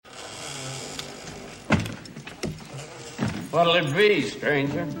What'll it be,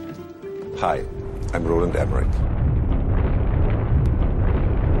 stranger? Hi, I'm Roland Emmerich.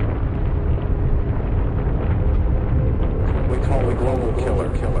 We call the global killer.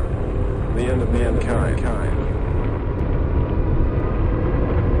 The end of mankind.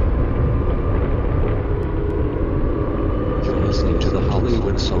 You're listening to the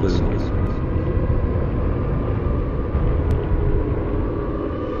Hollywood Saloon.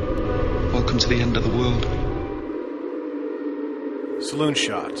 Welcome to the end of the world. Saloon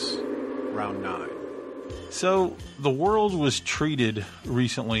shots, round 9. So the world was treated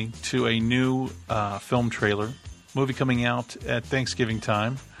recently to a new film trailer, movie coming out at Thanksgiving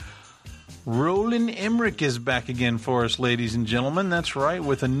time. Roland Emmerich is back again for us, ladies and gentlemen. That's right,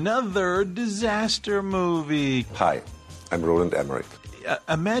 with another disaster movie. Hi, I'm Roland Emmerich.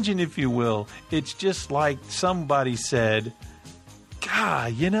 Imagine, if you will, it's just like somebody said,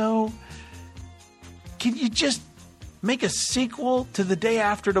 God, can you just make a sequel to The Day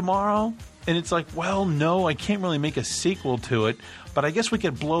After Tomorrow? And it's like, well, no, I can't really make a sequel to it, but I guess we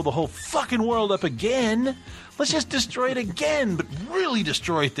could blow the whole fucking world up again. Let's just destroy it again, but really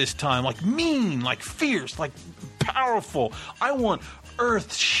destroy it this time. Like mean, like fierce, like powerful. I want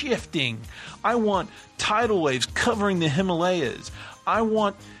earth shifting. I want tidal waves covering the Himalayas. I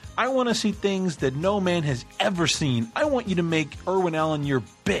want to see things that no man has ever seen. I want you to make Irwin Allen your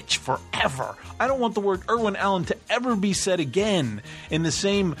bitch forever. I don't want the word Irwin Allen to ever be said again in the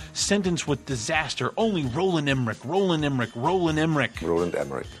same sentence with disaster. Only Roland Emmerich, Roland Emmerich, Roland Emmerich. Roland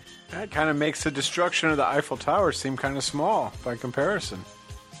Emmerich. That kind of makes the destruction of the Eiffel Tower seem kind of small by comparison.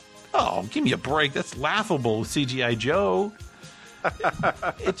 Oh, give me a break. That's laughable with CGI Joe.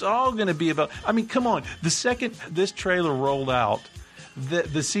 It's all going to be about... I mean, come on. The second this trailer rolled out, the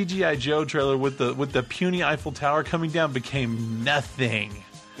CGI Joe trailer with the puny Eiffel Tower coming down became nothing.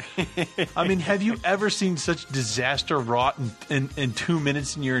 I mean, have you ever seen such disaster wrought in 2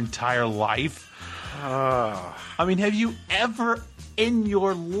 minutes in your entire life? I mean, have you ever in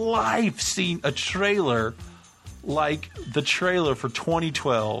your life seen a trailer like the trailer for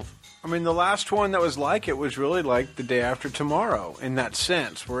 2012? I mean, the last one that was like it was really like The Day After Tomorrow in that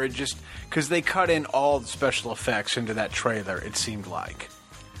sense, where it just... Because they cut in all the special effects into that trailer, it seemed like.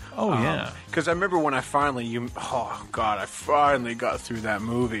 Oh, yeah. Because I remember when I finally got through that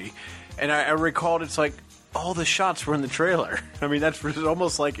movie. And I recalled it's like all the shots were in the trailer. I mean, that's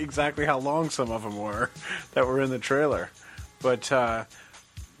almost like exactly how long some of them were that were in the trailer. But,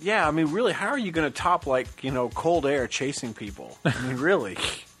 yeah, I mean, really, how are you going to top, cold air chasing people? I mean, really...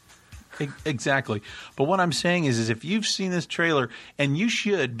 Exactly. But what I'm saying is if you've seen this trailer, and you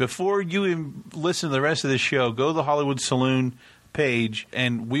should, before you even listen to the rest of the show, go to the Hollywood Saloon page,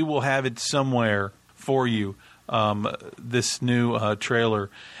 and we will have it somewhere for you, this new trailer.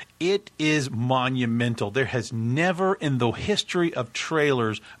 It is monumental. There has never in the history of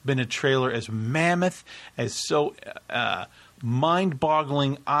trailers been a trailer as mammoth, as so...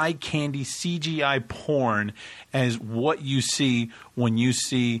 mind-boggling, eye-candy CGI porn as what you see when you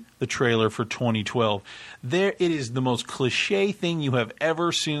see the trailer for 2012. It is the most cliche thing you have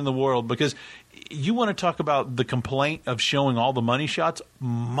ever seen in the world, because you want to talk about the complaint of showing all the money shots?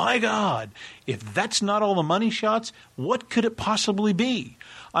 My God, if that's not all the money shots, what could it possibly be?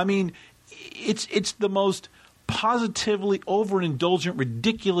 I mean, it's the most positively overindulgent,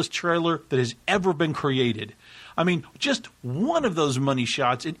 ridiculous trailer that has ever been created. I mean, just one of those money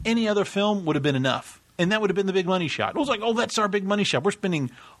shots in any other film would have been enough. And that would have been the big money shot. It was like, oh, that's our big money shot. We're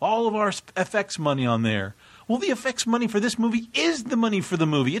spending all of our effects money on there. Well, the effects money for this movie is the money for the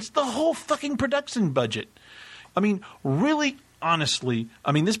movie. It's the whole fucking production budget. I mean, really, honestly,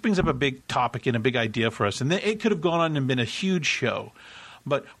 this brings up a big topic and a big idea for us. And it could have gone on and been a huge show.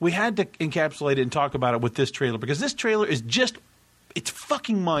 But we had to encapsulate it and talk about it with this trailer, because this trailer is just... It's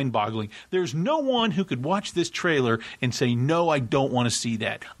fucking mind-boggling. There's no one who could watch this trailer and say, no, I don't want to see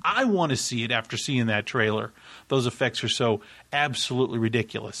that. I want to see it after seeing that trailer. Those effects are so absolutely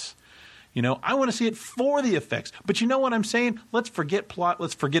ridiculous. I want to see it for the effects. But you know what I'm saying? Let's forget plot.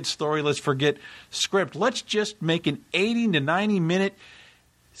 Let's forget story. Let's forget script. Let's just make an 80 to 90-minute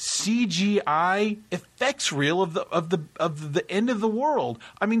CGI effects reel of the end of the world.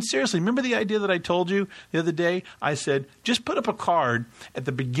 I mean, seriously, remember the idea that I told you the other day? I said, just put up a card at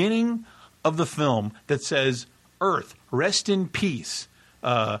the beginning of the film that says, Earth, rest in peace,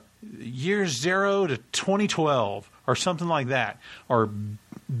 year 0 to 2012, or something like that, or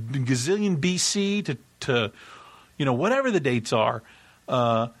gazillion BC to whatever the dates are.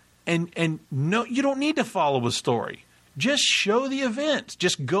 And no, you don't need to follow a story. Just show the events.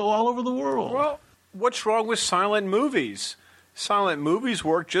 Just go all over the world. Well, what's wrong with silent movies? Silent movies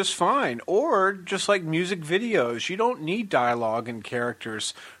work just fine, or just like music videos. You don't need dialogue and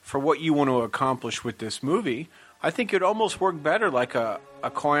characters for what you want to accomplish with this movie. I think it'd almost work better like a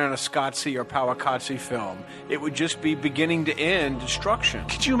Koyaanisqatsi or Powakatsi film. It would just be beginning to end destruction.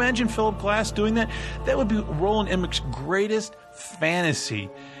 Could you imagine Philip Glass doing that? That would be Roland Emmerich's greatest fantasy.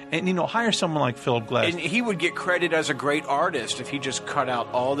 And, hire someone like Philip Glass. And he would get credit as a great artist if he just cut out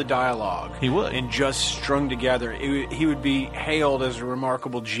all the dialogue. He would. And just strung together. He would be hailed as a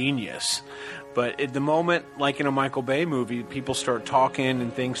remarkable genius. But at the moment, like in a Michael Bay movie, people start talking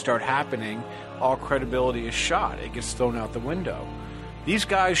and things start happening, all credibility is shot. It gets thrown out the window. These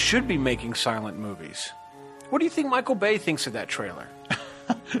guys should be making silent movies. What do you think Michael Bay thinks of that trailer?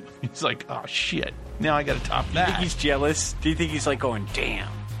 He's like, oh, shit. Now I got to top Do you that. think he's jealous? Do you think he's like going, damn?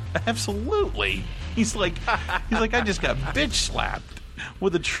 Absolutely. He's like, I just got bitch slapped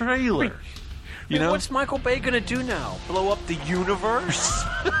with a trailer. You know? What's Michael Bay going to do now? Blow up the universe?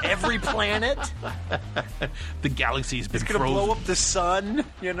 Every planet? The galaxy's been He's going to frozen. blow up the sun,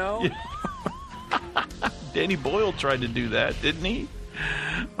 Danny Boyle tried to do that, didn't he?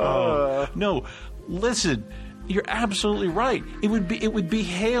 No, listen. You're absolutely right. It would be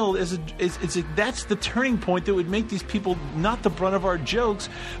hailed as that's the turning point that would make these people not the brunt of our jokes,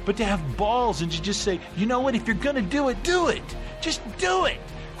 but to have balls and to just say, you know what? If you're gonna do it, do it. Just do it.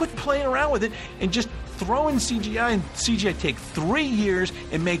 Quit playing around with it and just throw in CGI. And CGI take 3 years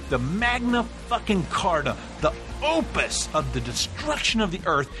and make the Magna fucking Carta, the opus of the destruction of the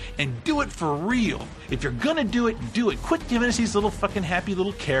earth, and do it for real. If you're gonna do it, do it. Quit giving us these little fucking happy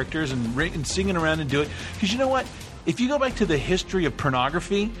little characters and singing around and do it. Because you know what? If you go back to the history of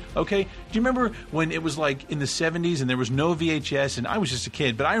pornography, okay, do you remember when it was like in the 70s and there was no VHS, and I was just a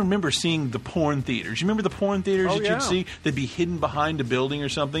kid, but I remember seeing the porn theaters. You remember the porn theaters that you'd see? They'd be hidden behind a building or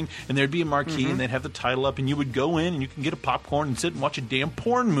something, and there'd be a marquee, and they'd have the title up, and you would go in, and you can get a popcorn and sit and watch a damn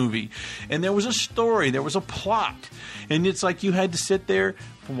porn movie. And there was a story, there was a plot, and it's like you had to sit there.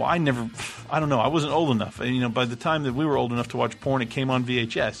 Well, I don't know, I wasn't old enough. And, by the time that we were old enough to watch porn, it came on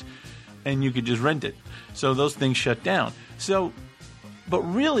VHS, and you could just rent it. So those things shut down. But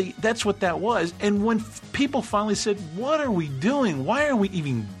really, that's what that was. And when people finally said, what are we doing? Why are we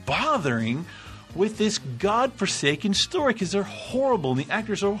even bothering with this godforsaken story? Because they're horrible, and the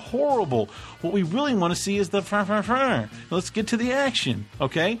actors are horrible. What we really want to see is the Let's get to the action,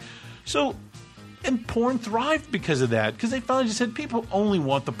 okay? And porn thrived because of that. Because they finally just said, people only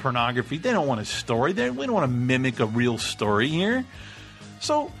want the pornography. They don't want a story. We don't want to mimic a real story here.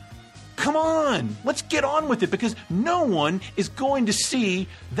 So come on, let's get on with it, because no one is going to see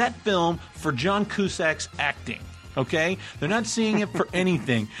that film for John Cusack's acting, okay? They're not seeing it for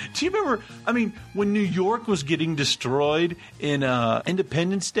anything. Do you remember, when New York was getting destroyed in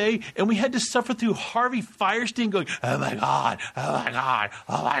Independence Day, and we had to suffer through Harvey Fierstein going, oh my God, oh my God,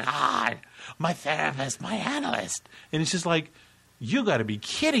 oh my God, my therapist, my analyst. And it's just like, you got to be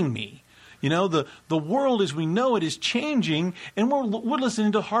kidding me. The world as we know it is changing, and we're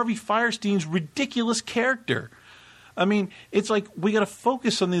listening to Harvey Fierstein's ridiculous character. It's like we got to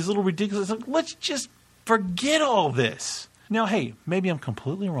focus on these little ridiculous. Let's just forget all this. Now, hey, maybe I'm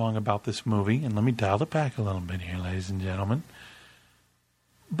completely wrong about this movie, and let me dial it back a little bit here, ladies and gentlemen.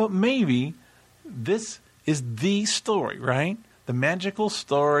 But maybe this is the story, right? The magical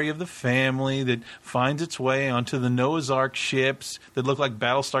story of the family that finds its way onto the Noah's Ark ships that look like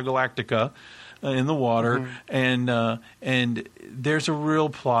Battlestar Galactica in the water, and there's a real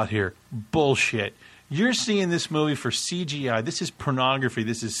plot here. Bullshit. You're seeing this movie for CGI. This is pornography.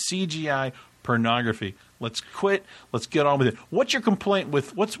 This is CGI pornography. Let's quit. Let's get on with it. What's your complaint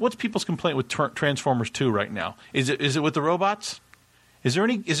with what's people's complaint with Transformers 2 right now? Is it with the robots? Is there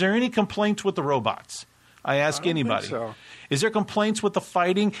any complaints with the robots? I ask anybody. Think so. Is there complaints with the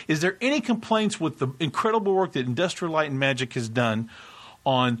fighting? Is there any complaints with the incredible work that Industrial Light and Magic has done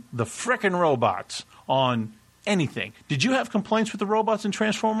on the frickin' robots, on anything? Did you have complaints with the robots in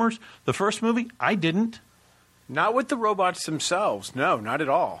Transformers, the first movie? I didn't. Not with the robots themselves. No, not at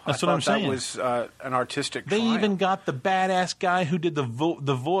all. That's what I'm saying. That was an artistic They triumph. even got the badass guy who did the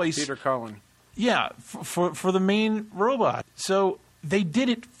voice. Peter Cullen. Yeah, for the main robot. So they did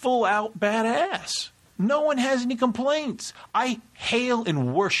it full out badass. No one has any complaints. I hail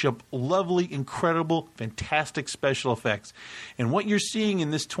and worship lovely, incredible, fantastic special effects. And what you're seeing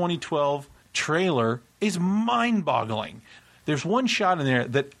in this 2012 trailer is mind-boggling. There's one shot in there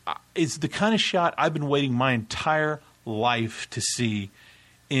that is the kind of shot I've been waiting my entire life to see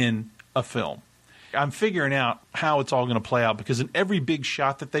in a film. I'm figuring out how it's all going to play out, because in every big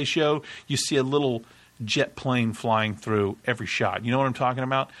shot that they show, you see a little jet plane flying through every shot. You know what I'm talking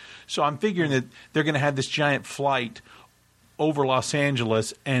about? So I'm figuring that they're going to have this giant flight over Los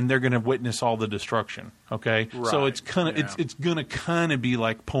Angeles, and they're going to witness all the destruction. Okay, so Right, it's kind of it's going to kind of be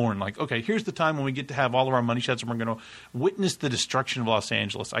like porn. Like, okay, here's the time when we get to have all of our money shots, and we're going to witness the destruction of Los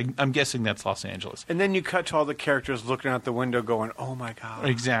Angeles. I'm guessing that's Los Angeles. And then you cut to all the characters looking out the window, going, "Oh my god!"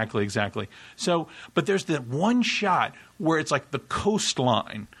 Exactly. So, but there's that one shot where it's like the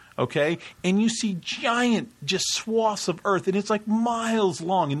coastline. Okay, and you see giant, just swaths of earth, and it's like miles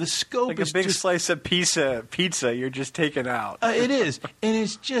long, and the scope Like is a big just slice of pizza you're just taking out. it is, and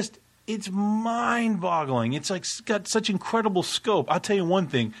it's mind-boggling. It's like got such incredible scope. I'll tell you one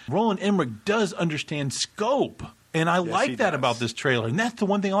thing: Roland Emmerich does understand scope, and I like that about this trailer. And that's the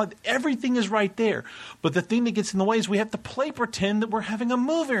one thing I like. Everything is right there, but the thing that gets in the way is we have to pretend that we're having a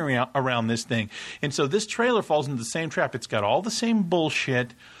movie around this thing. And so this trailer falls into the same trap. It's got all the same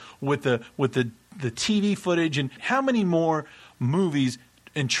bullshit with the TV footage. And how many more movies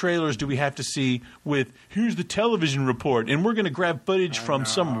and trailers do we have to see with, here's the television report, and we're going to grab footage from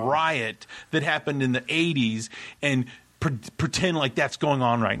some riot that happened in the 80s and pretend like that's going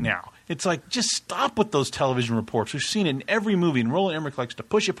on right now. It's like, just stop with those television reports. We've seen it in every movie, and Roland Emmerich likes to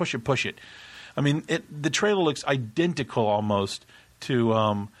push it. I mean, the trailer looks identical almost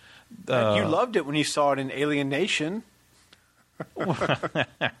to... you loved it when you saw it in Alien Nation. Well,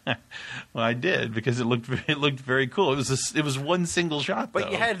 I did, because it looked very cool. It was one single shot, But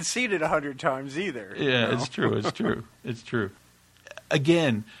though. you hadn't seen it 100 times either. Yeah, you know? It's true.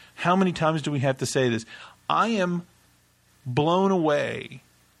 Again, how many times do we have to say this? I am blown away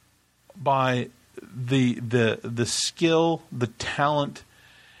by the skill, the talent,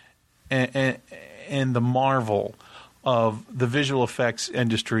 and the marvel of the visual effects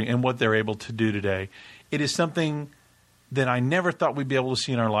industry and what they're able to do today. It is something that I never thought we'd be able to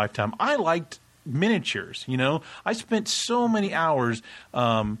see in our lifetime. I liked miniatures, you know. I spent so many hours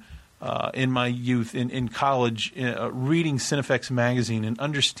in my youth, in college, reading Cinefex magazine and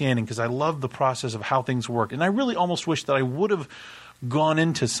understanding, because I love the process of how things work. And I really almost wish that I would have gone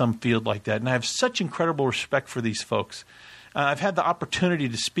into some field like that. And I have such incredible respect for these folks. I've had the opportunity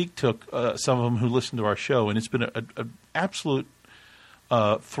to speak to some of them who listen to our show, and it's been an absolute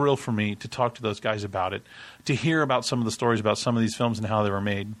thrill for me to talk to those guys about it, to hear about some of the stories about some of these films and how they were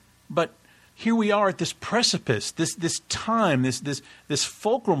made. But here we are at this precipice, this time, this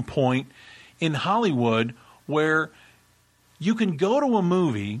fulcrum point in Hollywood where you can go to a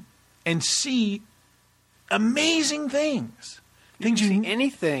movie and see amazing things. You can see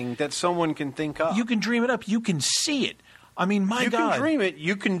anything that someone can think of. You can dream it up. You can see it. I mean, my God. You can dream it.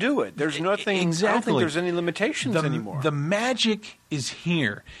 You can do it. There's nothing. Exactly. I don't think there's any limitations anymore. The magic is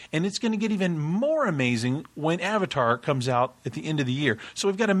here, and it's going to get even more amazing when Avatar comes out at the end of the year. So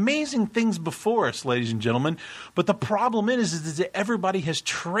we've got amazing things before us, ladies and gentlemen. But the problem is that everybody has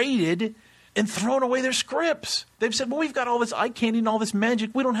traded and thrown away their scripts. They've said, well, we've got all this eye candy and all this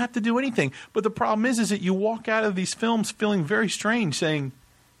magic. We don't have to do anything. But the problem is that you walk out of these films feeling very strange, saying,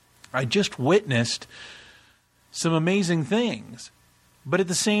 I just witnessed some amazing things. But at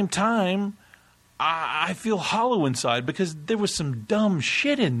the same time, I feel hollow inside because there was some dumb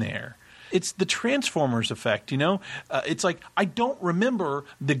shit in there. It's the Transformers effect, you know? It's like, I don't remember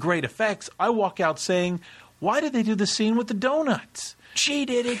the great effects. I walk out saying, why did they do the scene with the donuts? She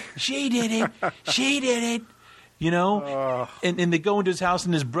did it. She did it. She did it. You know? And they go into his house,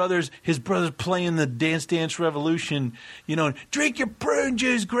 and his brother's playing the Dance Dance Revolution, you know, drink your prune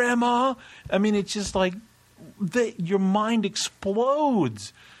juice, Grandma. I mean, it's just like, your mind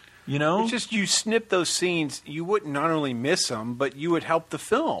explodes, you know? It's just, you snip those scenes, you wouldn't not only miss them, but you would help the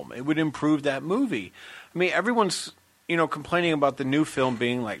film. It would improve that movie. I mean, everyone's, you know, complaining about the new film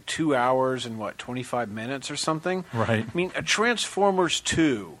being like 2 hours and 25 minutes or something. Right. I mean, a Transformers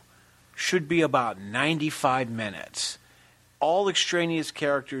 2 should be about 95 minutes. All extraneous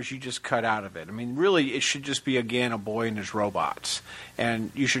characters you just cut out of it. I mean, really, it should just be, again, a boy and his robots. And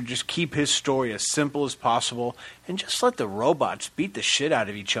you should just keep his story as simple as possible and just let the robots beat the shit out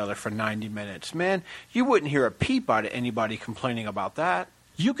of each other for 90 minutes. Man, you wouldn't hear a peep out of anybody complaining about that.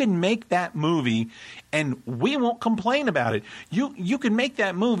 You can make that movie, and we won't complain about it. You can make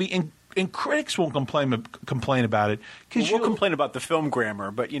that movie, and critics won't complain about it. Well, we'll complain about the film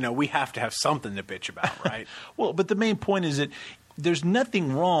grammar, but, you know, we have to have something to bitch about, right? Well, but the main point is that there's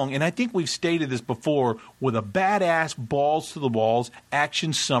nothing wrong, and I think we've stated this before, with a badass, balls-to-the-walls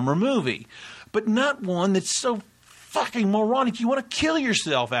action summer movie. But not one that's so fucking moronic you want to kill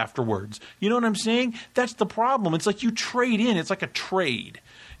yourself afterwards. You know what I'm saying? That's the problem. It's like you trade in. It's like a trade.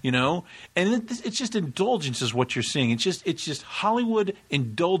 You know, and it's just indulgence is what you're seeing. It's just Hollywood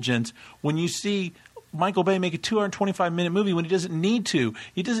indulgence when you see Michael Bay make a 225-minute movie when he doesn't need to.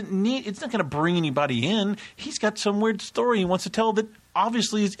 It's not going to bring anybody in. He's got some weird story he wants to tell that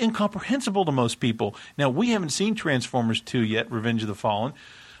obviously is incomprehensible to most people. Now, we haven't seen Transformers 2 yet, Revenge of the Fallen.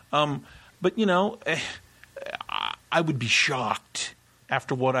 But, I would be shocked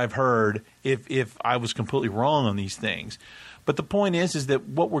after what I've heard if I was completely wrong on these things. But the point is that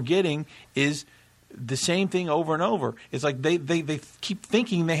what we're getting is the same thing over and over. It's like they keep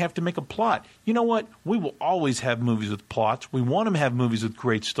thinking they have to make a plot. You know what? We will always have movies with plots. We want to have movies with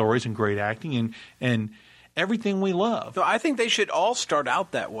great stories and great acting and everything we love. So I think they should all start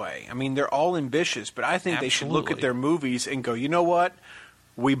out that way. I mean, they're all ambitious, but I think they should look at their movies and go, you know what?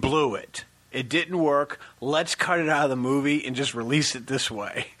 We blew it. It didn't work. Let's cut it out of the movie and just release it this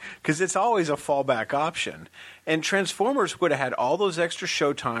way. Because it's always a fallback option. And Transformers would have had all those extra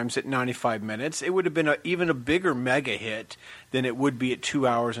show times at 95 minutes. It would have been even a bigger mega hit than it would be at 2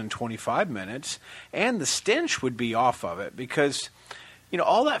 hours and 25 minutes. And the stench would be off of it because,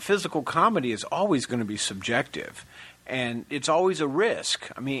 all that physical comedy is always going to be subjective. And it's always a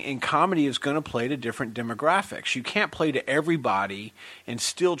risk. I mean, and comedy is going to play to different demographics. You can't play to everybody and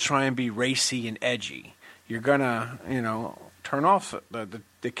still try and be racy and edgy. You're going to, turn off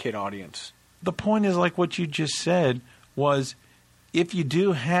the kid audience. The point is, like what you just said, was if you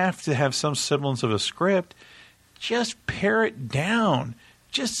do have to have some semblance of a script, just pare it down.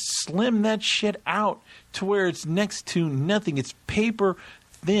 Just slim that shit out to where it's next to nothing. It's paper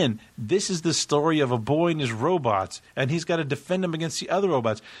thin. This is the story of a boy and his robots, and he's got to defend them against the other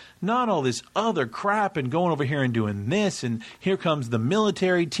robots. Not all this other crap and going over here and doing this, and here comes the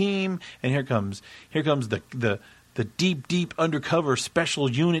military team, and here comes the deep undercover special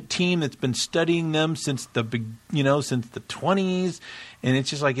unit team that's been studying them since the 20s, and it's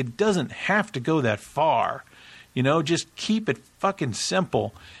just like it doesn't have to go that far. Just keep it fucking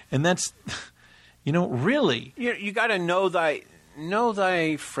simple, and that's really. You got to know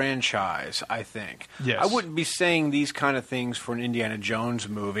thy franchise, I think. Yes. I wouldn't be saying these kind of things for an Indiana Jones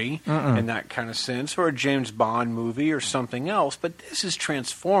movie in that kind of sense, or a James Bond movie or something else, but this is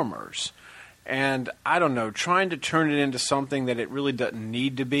Transformers. And I don't know, trying to turn it into something that it really doesn't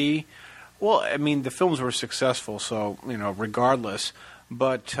need to be. Well, I mean, the films were successful, so, regardless.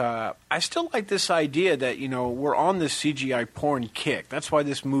 But I still like this idea that, we're on this CGI porn kick. That's why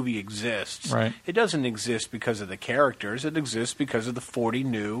this movie exists. Right. It doesn't exist because of the characters. It exists because of the 40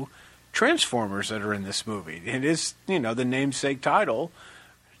 new Transformers that are in this movie. It is, the namesake title,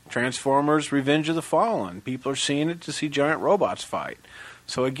 Transformers Revenge of the Fallen. People are seeing it to see giant robots fight.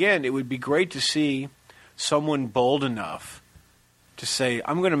 So, again, it would be great to see someone bold enough to say,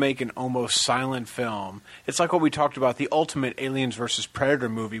 I'm going to make an almost silent film. It's like what we talked about, the ultimate Aliens versus Predator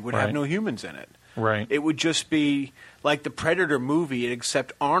movie would have no humans in it. Right. It would just be like the Predator movie,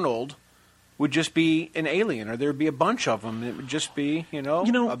 except Arnold would just be an alien, or there'd be a bunch of them. It would just be,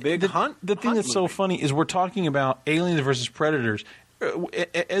 a big hunt. The thing that's so funny is we're talking about Aliens versus Predators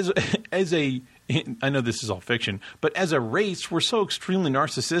as a I know this is all fiction, but as a race, we're so extremely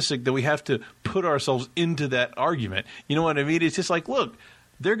narcissistic that we have to put ourselves into that argument. You know what I mean? It's just like, look,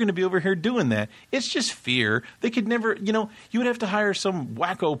 they're going to be over here doing that. It's just fear. They could never, you would have to hire some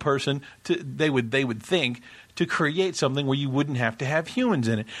wacko person they would think to create something where you wouldn't have to have humans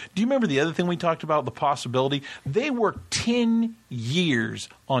in it. Do you remember the other thing we talked about, the possibility? They worked 10 years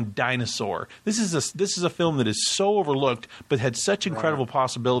on Dinosaur. This is a film that is so overlooked but had such incredible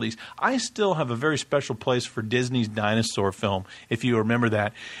possibilities. I still have a very special place for Disney's Dinosaur film, if you remember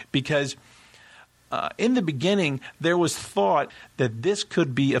that, because in the beginning there was thought that this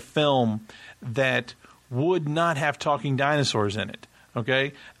could be a film that would not have talking dinosaurs in it.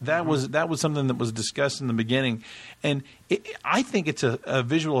 Okay, that was something that was discussed in the beginning, and I think it's a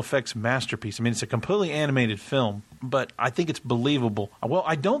visual effects masterpiece. I mean, it's a completely animated film, but I think it's believable. Well,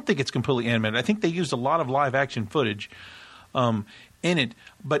 I don't think it's completely animated. I think they used a lot of live action footage in it,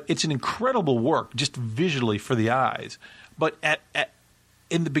 but it's an incredible work just visually for the eyes. But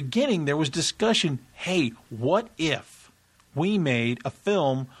in the beginning, there was discussion. Hey, what if we made a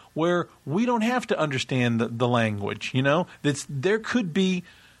film where we don't have to understand the language, there could be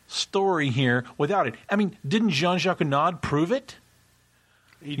story here without it. I mean, didn't Jean-Jacques Annaud prove it?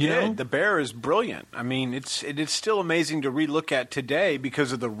 He did. The Bear is brilliant. I mean, it's still amazing to relook at today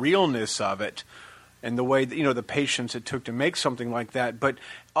because of the realness of it and the way that, the patience it took to make something like that. But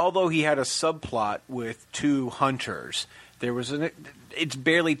although he had a subplot with two hunters, there was it's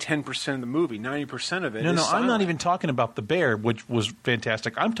barely 10% of the movie. 90% of it is silent. I'm not even talking about The Bear, which was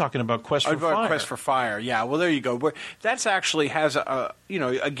fantastic. I'm talking about Quest for Fire. Quest for Fire, yeah. Well, there you go. That's actually has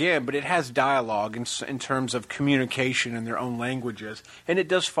again, but it has dialogue in terms of communication in their own languages, and it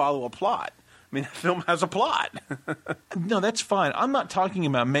does follow a plot. mean, that film has a plot. No, that's fine. I'm not talking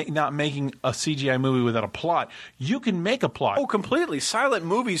about not making a CGI movie without a plot. You can make a plot. Oh, completely. Silent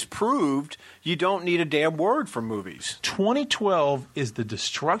movies proved you don't need a damn word for movies. 2012 is the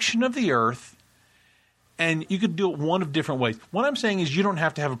destruction of the Earth, and you could do it one of different ways. What I'm saying is you don't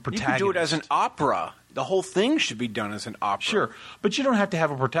have to have a protagonist. You could do it as an opera. The whole thing should be done as an opera. Sure, but you don't have to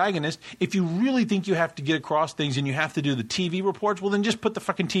have a protagonist. If you really think you have to get across things and you have to do the TV reports, well, then just put the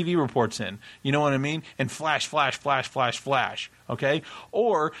fucking TV reports in. You know what I mean? And flash, flash, flash, flash, flash. Okay?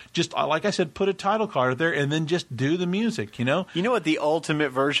 Or just, like I said, put a title card there and then just do the music, you know? You know what the ultimate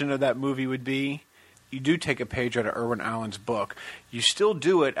version of that movie would be? You do take a page out of Irwin Allen's book. You still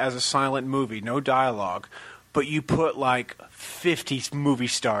do it as a silent movie, no dialogue, but you put like 50 movie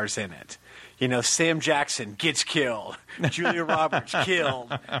stars in it. You know, Sam Jackson gets killed. Julia Roberts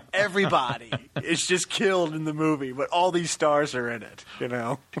killed. Everybody is just killed in the movie, but all these stars are in it, you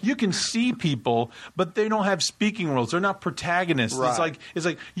know? You can see people, but they don't have speaking roles. They're not protagonists. Right. It's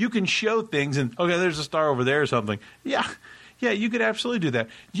like you can show things and, okay, there's a star over there or something. Yeah, you could absolutely do that.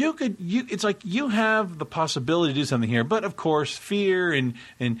 It's like you have the possibility to do something here, but of course, fear and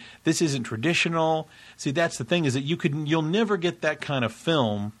this isn't traditional. See, that's the thing is that you'll never get that kind of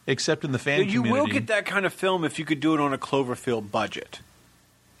film except in the fan community. You will get that kind of film if you could do it on a Cloverfield budget.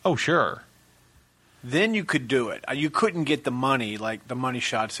 Oh, sure. Then you could do it. You couldn't get the money, like the money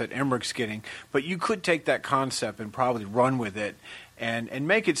shots that Emmerich's getting, but you could take that concept and probably run with it and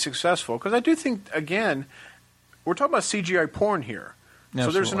make it successful. Because I do think, again, we're talking about CGI porn here.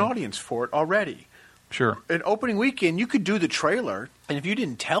 Absolutely. So there's an audience for it already. Sure. An opening weekend, you could do the trailer, and if you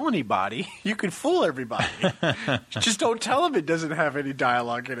didn't tell anybody, you could fool everybody. Just don't tell them it doesn't have any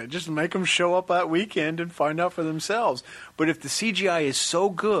dialogue in it. Just make them show up that weekend and find out for themselves. But if the CGI is so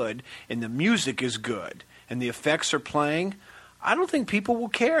good, and the music is good, and the effects are playing, I don't think people will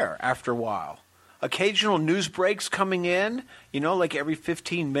care after a while. Occasional news breaks coming in, you know, like every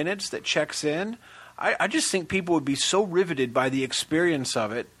 15 minutes that checks in. I just think people would be so riveted by the experience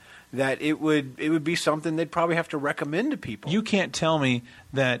of it that it would be something they'd probably have to recommend to people. You can't tell me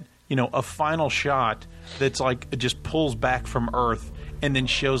that, you know, a final shot that's like it just pulls back from Earth and then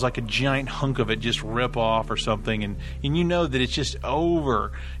shows like a giant hunk of it just rip off or something, and you know that it's just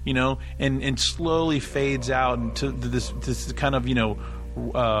over, you know, and slowly fades out into this kind of, you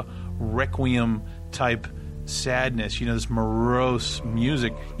know, requiem type sadness, you know, this morose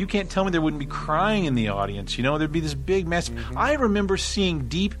music. You can't tell me there wouldn't be crying in the audience, you know, there'd be this big mess. Mm-hmm. I remember seeing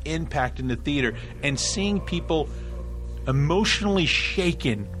Deep Impact in the theater and seeing people emotionally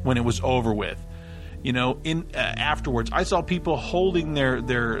shaken when it was over with, you know, afterwards. I saw people holding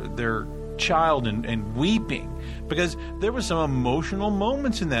their child and weeping because there were some emotional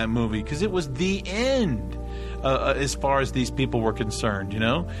moments in that movie because it was the end. As far as these people were concerned, you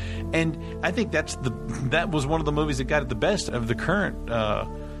know, and I think that was one of the movies that got it the best of the current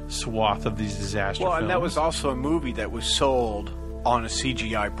swath of these disaster films. And that was also a movie that was sold on a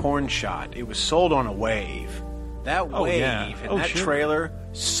CGI porn shot. It was sold on a wave. That wave and that trailer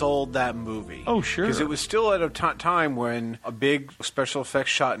sold that movie. Oh, sure. Because it was still at a time when a big special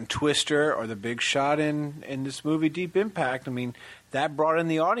effects shot in Twister or the big shot in this movie Deep Impact, I mean, that brought in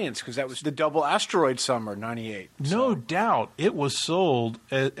the audience because that was the double asteroid summer, 98. No doubt. It was sold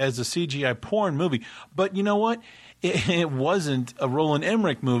as a CGI porn movie. But you know what? It wasn't a Roland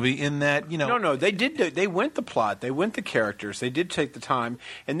Emmerich movie in that, you know. No, they went the plot. They went the characters. They did take the time.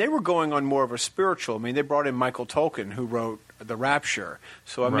 And they were going on more of a spiritual. I mean, they brought in Michael Tolkien, who wrote The Rapture.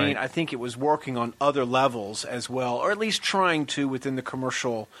 So, I mean, I think it was working on other levels as well, or at least trying to within the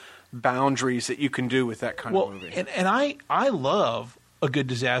commercial boundaries that you can do with that kind of movie. And I love a good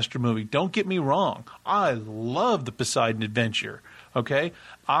disaster movie. Don't get me wrong. I love the Poseidon Adventure. Okay?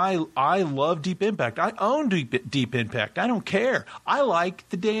 I love Deep Impact. I own Deep Impact. I don't care. I like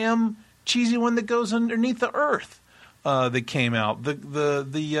the damn cheesy one that goes underneath the earth that came out.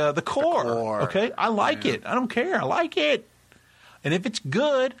 The core. Okay? I like it. I don't care. I like it. And if it's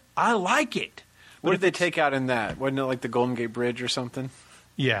good, I like it. What did they take out in that? Wasn't it like the Golden Gate Bridge or something?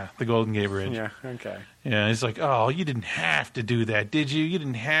 Yeah, the Golden Gate Bridge. Yeah, okay. Yeah, it's like, oh, you didn't have to do that, did you? You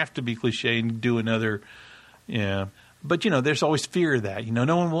didn't have to be cliche and do another, yeah. But, you know, there's always fear of that. You know,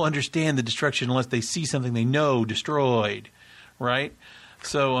 no one will understand the destruction unless they see something they know destroyed, right?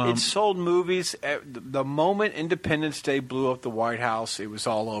 So it sold movies. The moment Independence Day blew up the White House, it was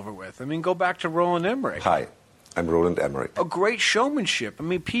all over with. I mean, go back to Roland Emmerich. Hi, I'm Roland Emmerich. A great showmanship. I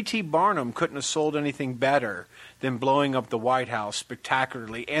mean, P.T. Barnum couldn't have sold anything better than blowing up the White House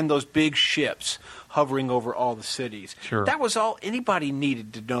spectacularly and those big ships hovering over all the cities. Sure. That was all anybody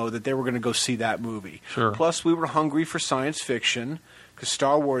needed to know that they were going to go see that movie. Sure. Plus, we were hungry for science fiction because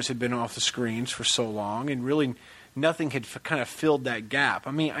Star Wars had been off the screens for so long, and really nothing had kind of filled that gap.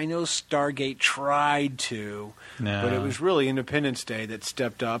 I mean, I know Stargate tried to, but it was really Independence Day that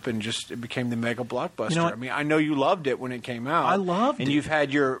stepped up and just it became the mega blockbuster. You know what? I mean, I know you loved it when it came out. I loved it. And you've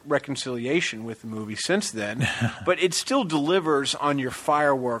had your reconciliation with the movie since then, but it still delivers on your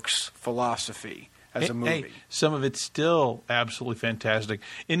fireworks philosophy as a movie. Hey, some of it's still absolutely fantastic.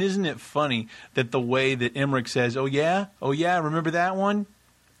 And isn't it funny that the way that Emmerich says, oh yeah, remember that one?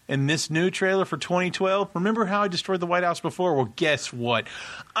 And this new trailer for 2012, remember how I destroyed the White House before? Well, guess what?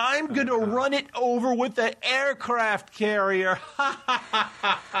 I'm going to run it over with an aircraft carrier.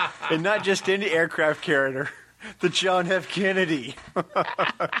 And not just any aircraft carrier, the John F. Kennedy.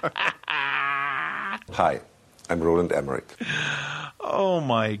 Hi, I'm Roland Emmerich. Oh,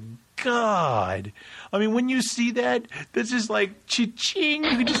 my God. I mean, when you see that, that's just like cha-ching.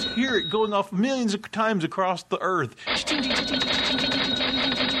 You can just hear it going off millions of times across the earth.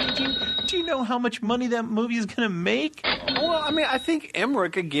 Do you know how much money that movie is going to make? Well, I mean, I think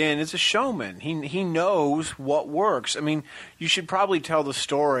Emmerich, again, is a showman. He knows what works. I mean, you should probably tell the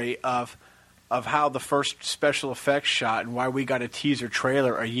story of how the first special effects shot and why we got a teaser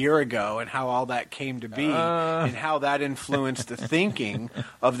trailer a year ago and how all that came to be and how that influenced the thinking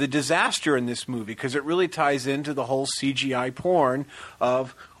of the disaster in this movie, because it really ties into the whole CGI porn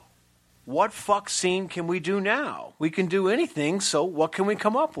of what fuck scene can we do now? We can do anything, so what can we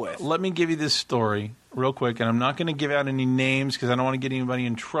come up with? Let me give you this story real quick, and I'm not going to give out any names because I don't want to get anybody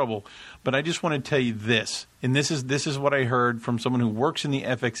in trouble, but I just want to tell you this, and this is what I heard from someone who works in the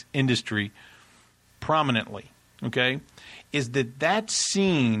FX industry prominently, okay, is that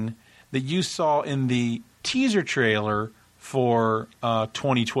scene that you saw in the teaser trailer for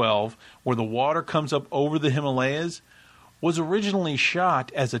 2012 where the water comes up over the Himalayas was originally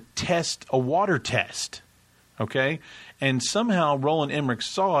shot as a water test, okay? And somehow Roland Emmerich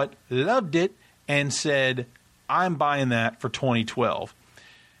saw it, loved it, and said, I'm buying that for 2012.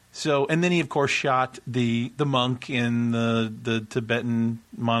 So, and then he, of course, shot the monk in the Tibetan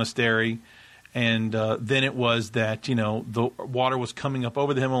monastery, and then it was that, the water was coming up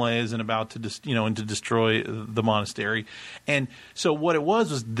over the Himalayas and about to, to destroy the monastery. And so what it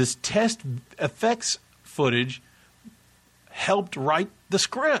was this test effects footage helped write the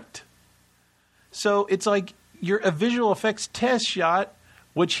script. So it's like you're a visual effects test shot,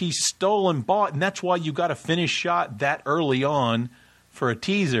 which he stole and bought, and that's why you got a finished shot that early on for a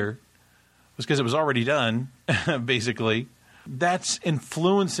teaser, was because it was already done, basically. That's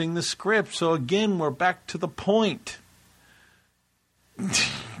influencing the script. So again, we're back to the point.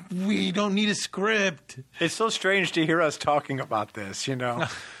 We don't need a script. It's so strange to hear us talking about this,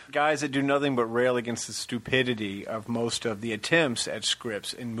 Guys that do nothing but rail against the stupidity of most of the attempts at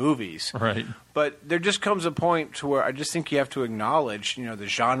scripts in movies. Right. But there just comes a point to where I just think you have to acknowledge, the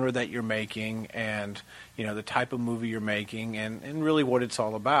genre that you're making and, the type of movie you're making and really what it's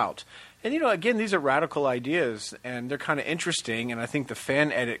all about. And, again, these are radical ideas, and they're kind of interesting, and I think the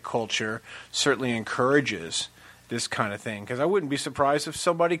fan edit culture certainly encourages this kind of thing, because I wouldn't be surprised if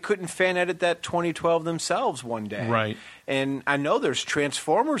somebody couldn't fan edit that 2012 themselves one day. Right. And I know there's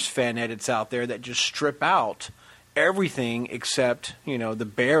Transformers fan edits out there that just strip out everything except,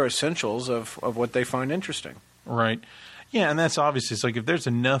 the bare essentials of what they find interesting. Right. Yeah, and that's obvious. It's like if there's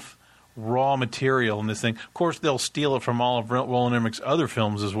enough raw material in this thing, of course they'll steal it from all of Roland Emmerich's other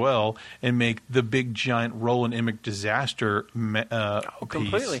films as well and make the big giant Roland Emmerich disaster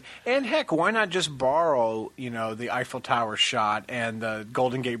completely piece. And heck, why not just borrow the Eiffel Tower shot and the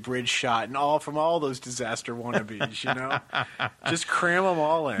Golden Gate Bridge shot and all from all those disaster wannabes, just cram them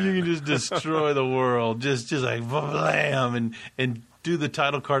all in. You can just destroy the world, just like blam, and do the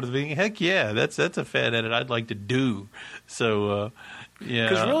title card of the thing. Heck yeah, that's a fan edit I'd like to do. So yeah,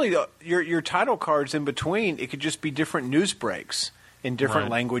 because really, your title cards in between, it could just be different news breaks in different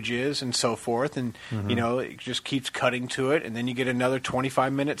languages and so forth, and it just keeps cutting to it, and then you get another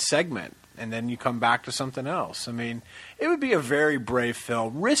 25-minute segment, and then you come back to something else. I mean, it would be a very brave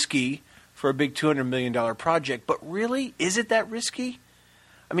film, risky for a big $200 million project, but really, is it that risky?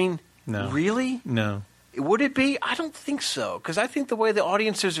 I mean, no. Really? No. Would it be? I don't think so, because I think the way the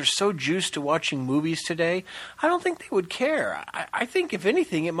audiences are so juiced to watching movies today, I don't think they would care. I think, if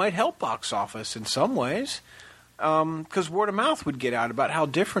anything, it might help box office in some ways, because word of mouth would get out about how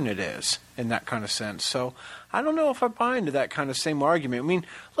different it is in that kind of sense. So I don't know if I buy into that kind of same argument. I mean,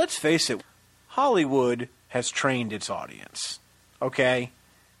 let's face it, Hollywood has trained its audience. Okay?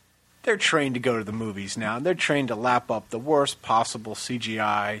 They're trained to go to the movies now. They're trained to lap up the worst possible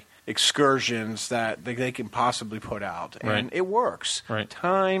CGI excursions that they can possibly put out. And Right. it works. Right.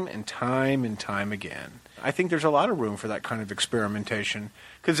 Time and time and time again. I think there's a lot of room for that kind of experimentation.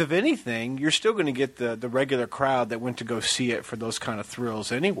 Because if anything, you're still going to get the regular crowd that went to go see it for those kind of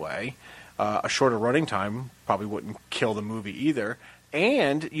thrills anyway. A shorter running time probably wouldn't kill the movie either.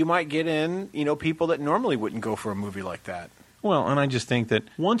 And you might get in, people that normally wouldn't go for a movie like that. Well, and I just think that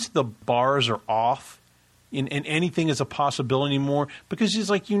once the bars are off, and anything is a possibility anymore, because it's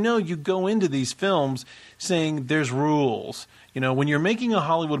like, you go into these films saying there's rules. When you're making a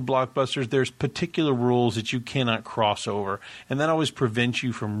Hollywood blockbuster, there's particular rules that you cannot cross over, and that always prevents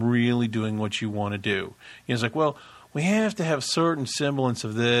you from really doing what you want to do. It's like, well, we have to have certain semblance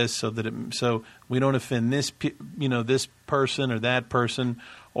of this so that we don't offend this this person or that person,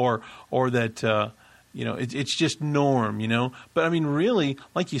 or that. It's just norm, But I mean, really,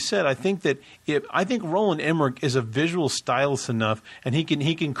 like you said, I think Roland Emmerich is a visual stylist enough, and he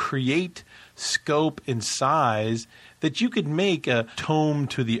can create scope and size that you could make a tome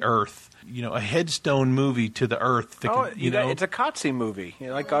to the earth, a headstone movie to the earth. It's a Kotze movie,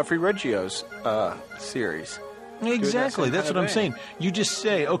 like Godfrey Reggio's series. Exactly. That's what I'm saying. You just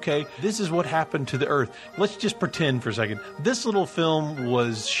say, okay, this is what happened to the Earth. Let's just pretend for a second. This little film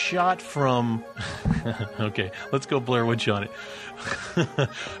was shot from... okay, let's go Blair Witch on it.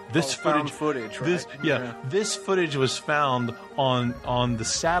 This footage, right? This footage was found on the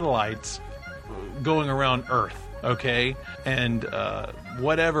satellites going around Earth, okay? And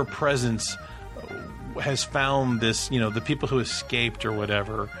whatever presence has found this, the people who escaped or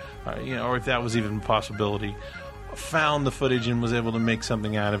whatever, or if that was even a possibility, found the footage and was able to make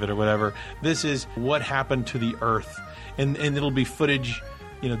something out of it or whatever. This is what happened to the Earth. And it'll be footage,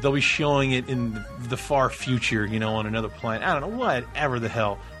 they'll be showing it in the far future, on another planet. I don't know, whatever the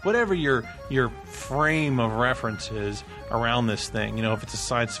hell. Whatever your frame of reference is around this thing, if it's a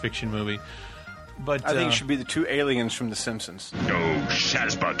science fiction movie. But I think it should be the two aliens from The Simpsons. No,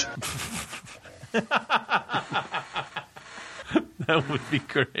 Shazbot. That would be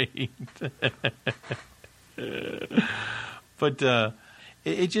great. But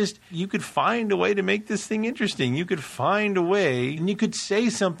it just, you could find a way to make this thing interesting. You could find a way, and you could say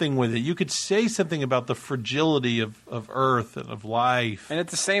something with it. You could say something about the fragility of Earth and of life. And at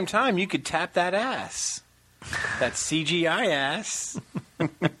the same time, you could tap that ass. That CGI ass.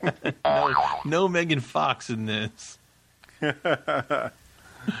 No Megan Fox in this.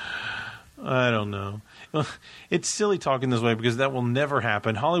 I don't know. It's silly talking this way because that will never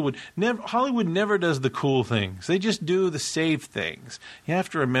happen. Hollywood never does the cool things. They just do the safe things. You have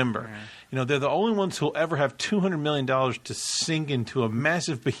to remember, they're the only ones who'll ever have $200 million to sink into a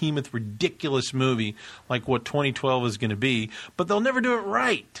massive, behemoth, ridiculous movie like what 2012 is going to be, but they'll never do it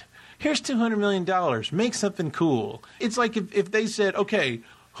right. Here's $200 million. Make something cool. It's like if they said, okay,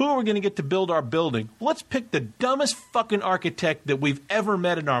 who are we going to get to build our building? Let's pick the dumbest fucking architect that we've ever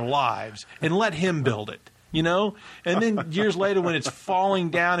met in our lives and let him build it, And then years later when it's falling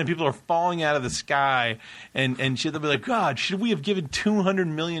down and people are falling out of the sky and shit, they'll be like, God, should we have given $200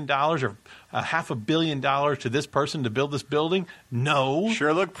 million or $500 million to this person to build this building? No.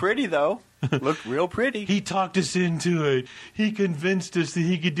 Sure looked pretty, though. Looked real pretty. He talked us into it. He convinced us that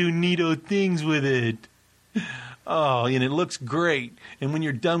he could do neato things with it. Oh, and it looks great. And when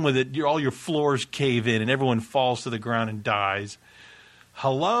you're done with it, all your floors cave in and everyone falls to the ground and dies.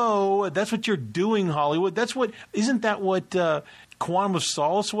 Hello? That's what you're doing, Hollywood. Isn't that what Quantum of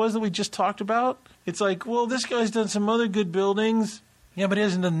Solace was that we just talked about? It's like, well, this guy's done some other good buildings. Yeah, but he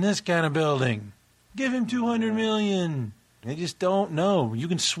hasn't done this kind of building. Give him $200 million. They just don't know. You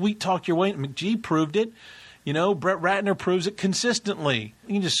can sweet talk your way. McGee proved it. Brett Ratner proves it consistently.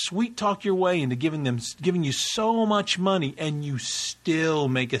 You can just sweet talk your way into giving you so much money, and you still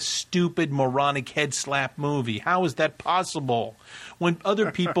make a stupid, moronic head slap movie. How is that possible when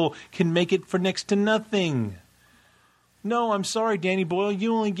other people can make it for next to nothing? No, I'm sorry, Danny Boyle.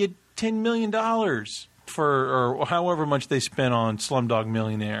 You only get $10 million or however much they spent on Slumdog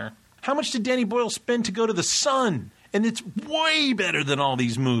Millionaire. How much did Danny Boyle spend to go to the sun? And it's way better than all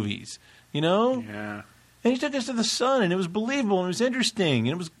these movies, Yeah. And he took us to the sun, and it was believable, and it was interesting,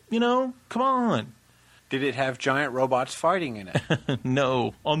 and it was, come on. Did it have giant robots fighting in it?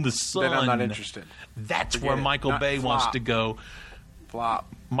 No, on the sun. Then I'm not interested. That's where Michael Bay wants to go.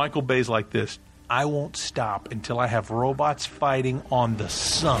 Flop. Michael Bay's like this. I won't stop until I have robots fighting on the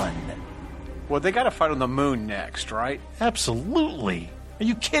sun. Well, they got to fight on the moon next, right? Absolutely. Are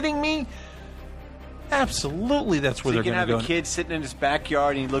you kidding me? Absolutely, that's where So they're you can going to have go. a kid sitting in his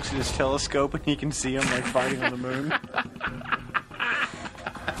backyard and he looks at his telescope and he can see him like fighting on the moon.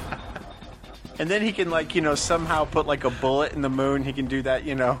 And then he can somehow put like a bullet in the moon. He can do that,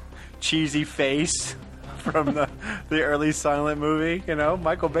 cheesy face from the early silent movie.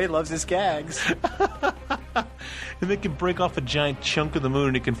 Michael Bay loves his gags. And they can break off a giant chunk of the moon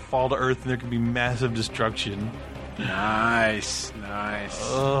and it can fall to Earth and there can be massive destruction. Nice.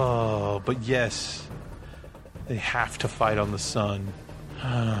 Oh, but yes, they have to fight on the sun.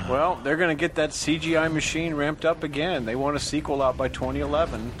 Well, they're going to get that CGI machine ramped up again. They want a sequel out by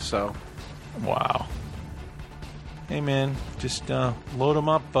 2011, so... Wow. Hey, man, just load them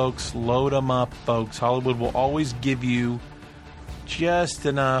up, folks. Load them up, folks. Hollywood will always give you just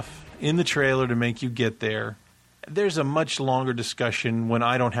enough in the trailer to make you get there. There's a much longer discussion when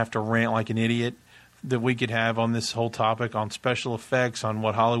I don't have to rant like an idiot that we could have on this whole topic, on special effects, on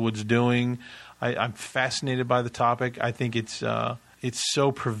what Hollywood's doing. I'm fascinated by the topic. I think it's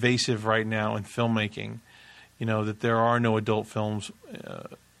so pervasive right now in filmmaking, that there are no adult films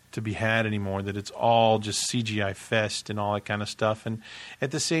to be had anymore, that it's all just CGI fest and all that kind of stuff. And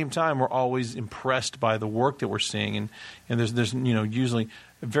at the same time, we're always impressed by the work that we're seeing. And there's usually,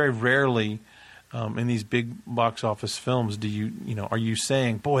 very rarely in these big box office films are you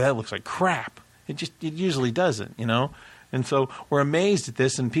saying, boy, that looks like crap. It usually doesn't, And so we're amazed at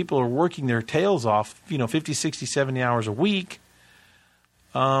this, and people are working their tails off, 50, 60, 70 hours a week.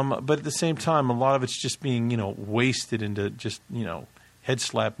 But at the same time, a lot of it's just being, wasted into just, head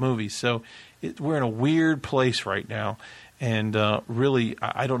slap movies. So we're in a weird place right now. And really,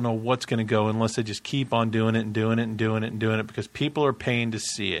 I don't know what's going to go unless they just keep on doing it and doing it and doing it and doing it because people are paying to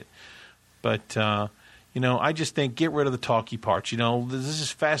see it. But, I just think get rid of the talky parts. Let's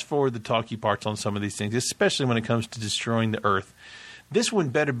just fast forward the talky parts on some of these things, especially when it comes to destroying the Earth. This one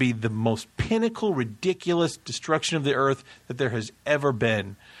better be the most pinnacle, ridiculous destruction of the Earth that there has ever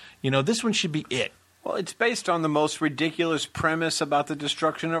been. This one should be it. Well, it's based on the most ridiculous premise about the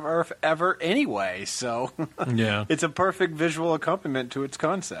destruction of Earth ever anyway, so yeah, it's a perfect visual accompaniment to its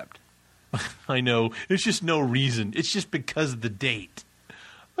concept. I know. There's just no reason. It's just because of the date.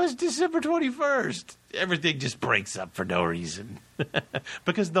 It's December 21st. Everything just breaks up for no reason.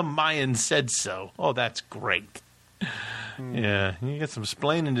 Because the Mayans said so. Oh, that's great. Yeah, you got some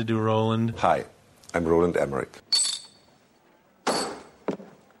splaining to do, Roland. Hi, I'm Roland Emmerich.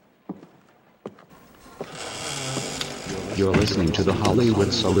 You're listening to the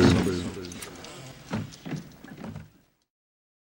Hollywood Saloon.